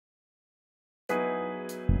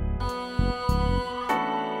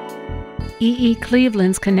E.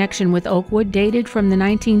 Cleveland's connection with Oakwood dated from the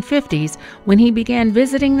 1950s when he began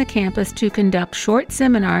visiting the campus to conduct short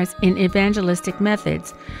seminars in evangelistic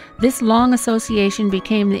methods. This long association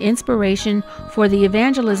became the inspiration for the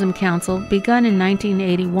Evangelism Council, begun in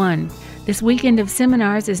 1981. This weekend of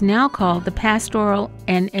seminars is now called the Pastoral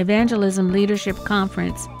and Evangelism Leadership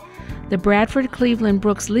Conference. The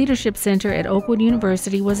Bradford-Cleveland-Brooks Leadership Center at Oakwood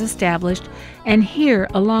University was established, and here,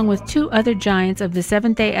 along with two other giants of the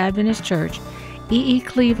Seventh-day Adventist Church, E.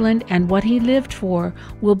 Cleveland and what he lived for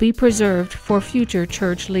will be preserved for future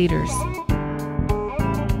church leaders.